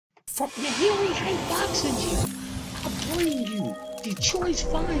From the Henry Hank Boxing Gym, I bring you Detroit's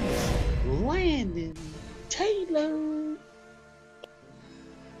finest, Landon Taylor.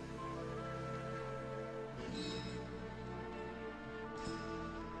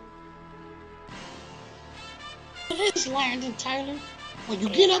 This is Landon Taylor. When you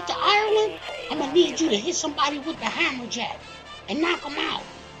get up to Ireland, I'm gonna need you to hit somebody with the hammerjack and knock them out.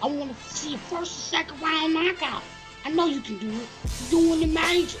 I want to see a first or second round knockout. I know you can do it. You're doing the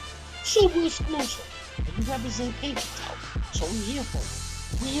major. Super exclusive. And you represent Pinky Toe. So we're here for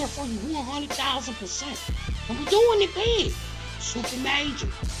you. We're here for you 100,000%. And we're doing it big. Super major.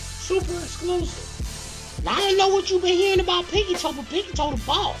 Super exclusive. Now I don't know what you've been hearing about Pinky Toe, but Pinky Toe the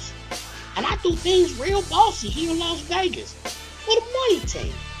boss. And I do things real bossy here in Las Vegas for the money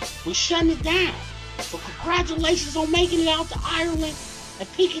team. We're shutting it down. So congratulations on making it out to Ireland.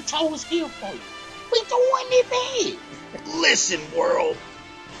 And Pinky Toe is here for you. We doing it big. Listen, world.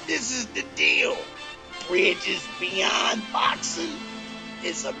 This is the deal. Bridges Beyond Boxing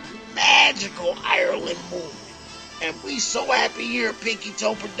is a magical Ireland movement. And we so happy here at Pinky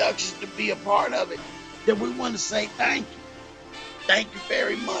Toe Productions to be a part of it that we want to say thank you. Thank you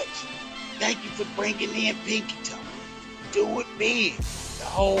very much. Thank you for bringing in Pinky Toe. Do it big. The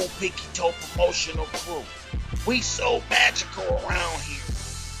whole Pinky Toe promotional crew. We so magical around here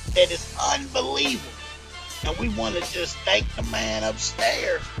that it's unbelievable. And we want to just thank the man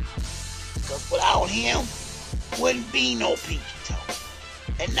upstairs, because without him, wouldn't be no Pinky Toe.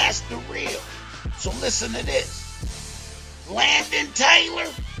 And that's the real. So listen to this. Landon Taylor,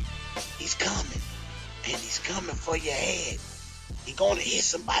 he's coming. And he's coming for your head. He's going to hit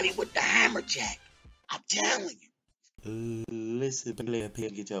somebody with the hammerjack. I'm telling you. Listen, player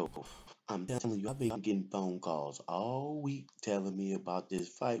Pinky Toe. I'm telling you, I've been getting phone calls all week telling me about this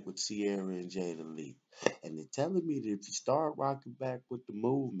fight with Sierra and Jada Lee. And they're telling me that if you start rocking back with the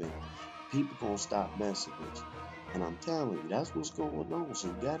movement, people gonna stop messing with you. And I'm telling you, that's what's going on. So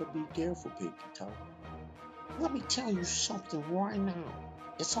you gotta be careful, Pinky Toe. Let me tell you something right now.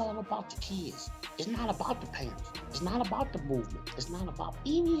 It's all about the kids. It's not about the parents. It's not about the movement. It's not about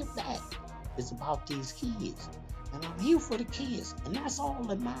any of that. It's about these kids. And I'm here for the kids. And that's all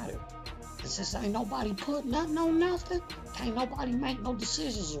that matters. And since ain't nobody put nothing on nothing, can't nobody make no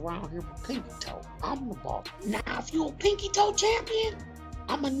decisions around here but Pinky Toe. I'm the boss. Now, if you're a Pinky Toe champion,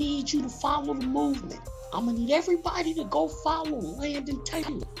 I'm going to need you to follow the movement. I'm going to need everybody to go follow Landon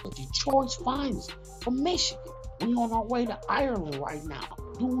Taylor, Detroit's finest, from Michigan. We're on our way to Ireland right now,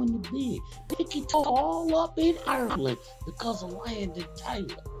 doing the big. Pinky Toe all up in Ireland because of Landon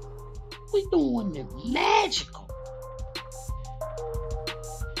Taylor. We doing the magical.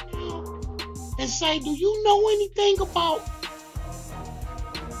 And say, do you know anything about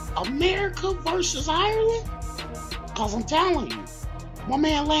America versus Ireland? Because I'm telling you, my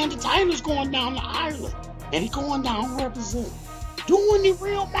man Landon Taylor's going down to Ireland. And he's going down representing. Doing it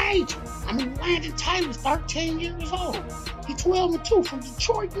real major. I mean, Landon Taylor's 13 years old. He's 12-2 from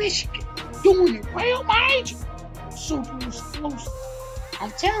Detroit, Michigan. Doing it real major. Super exclusive.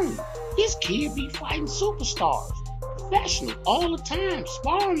 I'm telling you, this kid be fighting superstars. Professional all the time,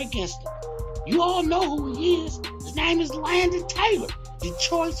 sparring against them. You all know who he is. His name is Landon Taylor,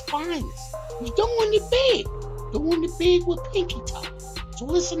 Detroit's finest. He's doing it big. Doing it big with Pinky Toe. So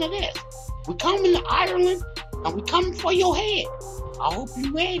listen to this. We're coming to Ireland, and we're coming for your head. I hope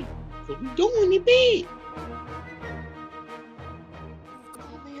you're ready, because we're doing it big.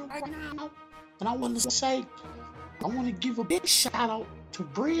 Right now, and I want to say, I want to give a big shout out to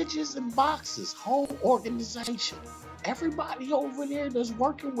Bridges and Box's whole organization. Everybody over there that's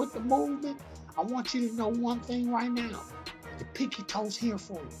working with the movement, I want you to know one thing right now. The Pinky Toe's here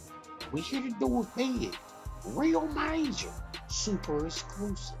for you. We're here to do it big. Real major. Super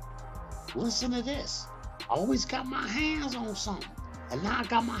exclusive. Listen to this. I always got my hands on something. And now I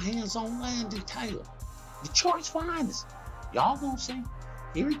got my hands on Landon Taylor. Detroit's finest. Y'all gonna see.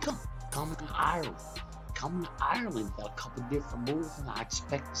 Here he comes. Coming to Ireland. Coming to Ireland. Got a couple different moves, and I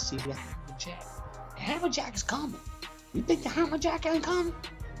expect to see the hammerjack. The hammerjack is coming. You think the hammerjack ain't coming?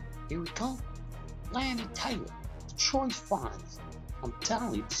 Here we come. Landon Taylor, Detroit's finest. I'm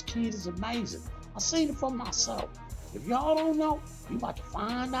telling you, this kid is amazing. I seen it for myself. If y'all don't know, you about to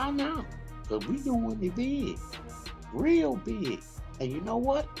find out now. Because we doing it big. Real big. And you know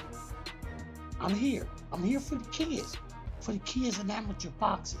what? I'm here. I'm here for the kids. For the kids in amateur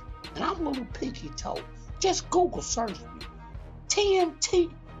boxing. And I'm Little Pinky Toe. Just Google search me.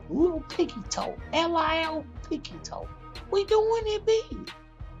 TMT Little Pinky Toe. LIL Pinky Toe. We doing it big.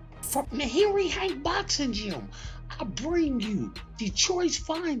 From the Henry Hank Boxing Gym, I bring you Detroit's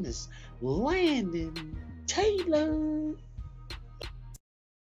finest, Landon Taylor.